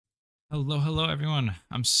Hello everyone.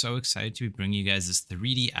 I'm so excited to be bringing you guys this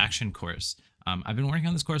 3D action course. I've been working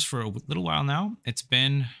on this course for a little while now. It's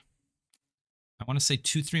been, I want to say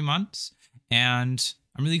 2, 3 months, and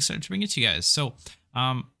I'm really excited to bring it to you guys.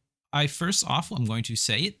 Um, I first off, I'm going to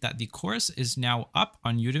say that the course is now up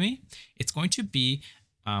on Udemy. It's going to be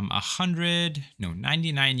 99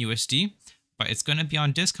 USD, but it's going to be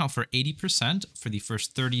on discount for 80% for the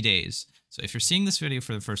first 30 days. So if you're seeing this video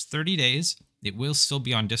for the first 30 days, it will still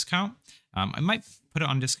be on discount. I might put it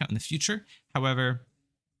on discount in the future. However,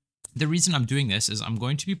 the reason I'm doing this is I'm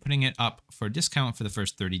going to be putting it up for a discount for the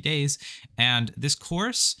first 30 days. And this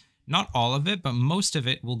course, not all of it, but most of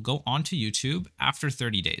it will go onto YouTube after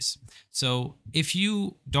 30 days. So if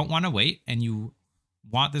you don't want to wait and you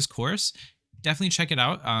want this course, definitely check it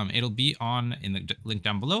out. It'll be on in the link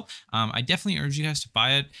down below. I definitely urge you guys to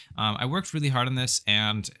buy it. I worked really hard on this,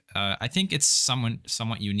 and I think it's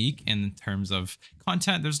somewhat unique in terms of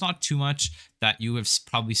content. There's not too much that you have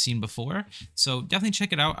probably seen before, so definitely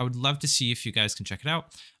check it out. I would love to see if you guys can check it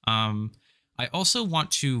out. I also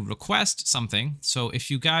want to request something. So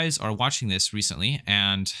if you guys are watching this recently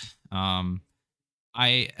and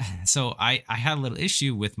I I had a little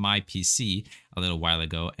issue with my PC a little while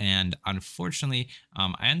ago, and unfortunately,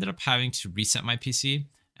 I ended up having to reset my PC,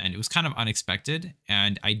 and it was kind of unexpected,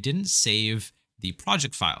 and I didn't save the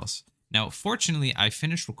project files. Now, fortunately, I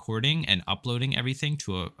finished recording and uploading everything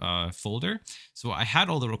to a folder, so I had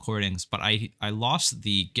all the recordings, but I lost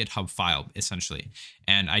the GitHub file essentially,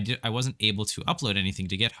 and I wasn't able to upload anything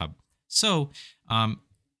to GitHub. So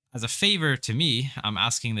as a favor to me, I'm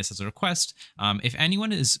asking this as a request. If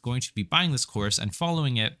anyone is going to be buying this course and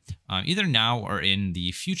following it, either now or in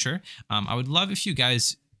the future, I would love if you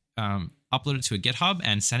guys upload it to a GitHub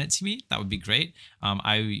and send it to me. That would be great.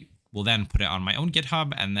 I will then put it on my own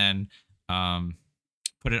GitHub and then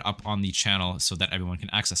put it up on the channel so that everyone can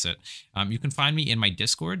access it. You can find me in my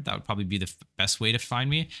Discord. That would probably be the best way to find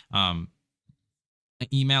me.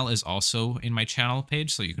 Email is also in my channel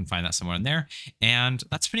page, so you can find that somewhere in there. And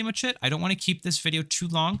that's pretty much it. I don't want to keep this video too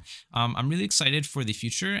long. I'm really excited for the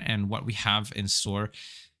future and what we have in store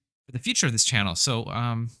for the future of this channel. So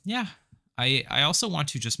yeah, I also want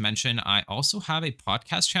to just mention, I also have a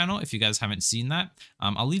podcast channel if you guys haven't seen that.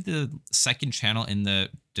 I'll leave the second channel in the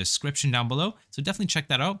description down below, so definitely check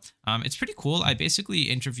that out. It's pretty cool. I basically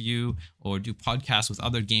interview or do podcasts with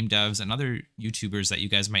other game devs and other YouTubers that you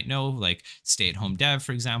guys might know, like Stay at Home Dev,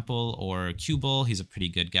 for example, or Qbul. He's a pretty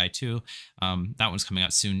good guy too. That one's coming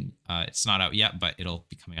out soon. It's not out yet, but it'll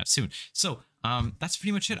be coming out soon. So that's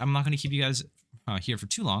pretty much it. I'm not going to keep you guys here for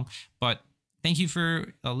too long, but thank you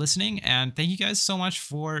for listening, and thank you guys so much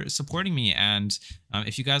for supporting me. And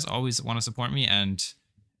if you guys always want to support me and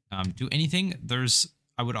do anything,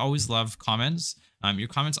 I would always love comments. Your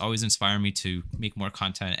comments always inspire me to make more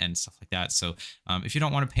content and stuff like that. So if you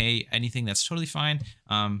don't want to pay anything, that's totally fine.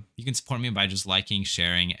 You can support me by just liking,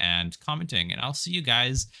 sharing, and commenting. And I'll see you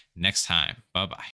guys next time. Bye-bye.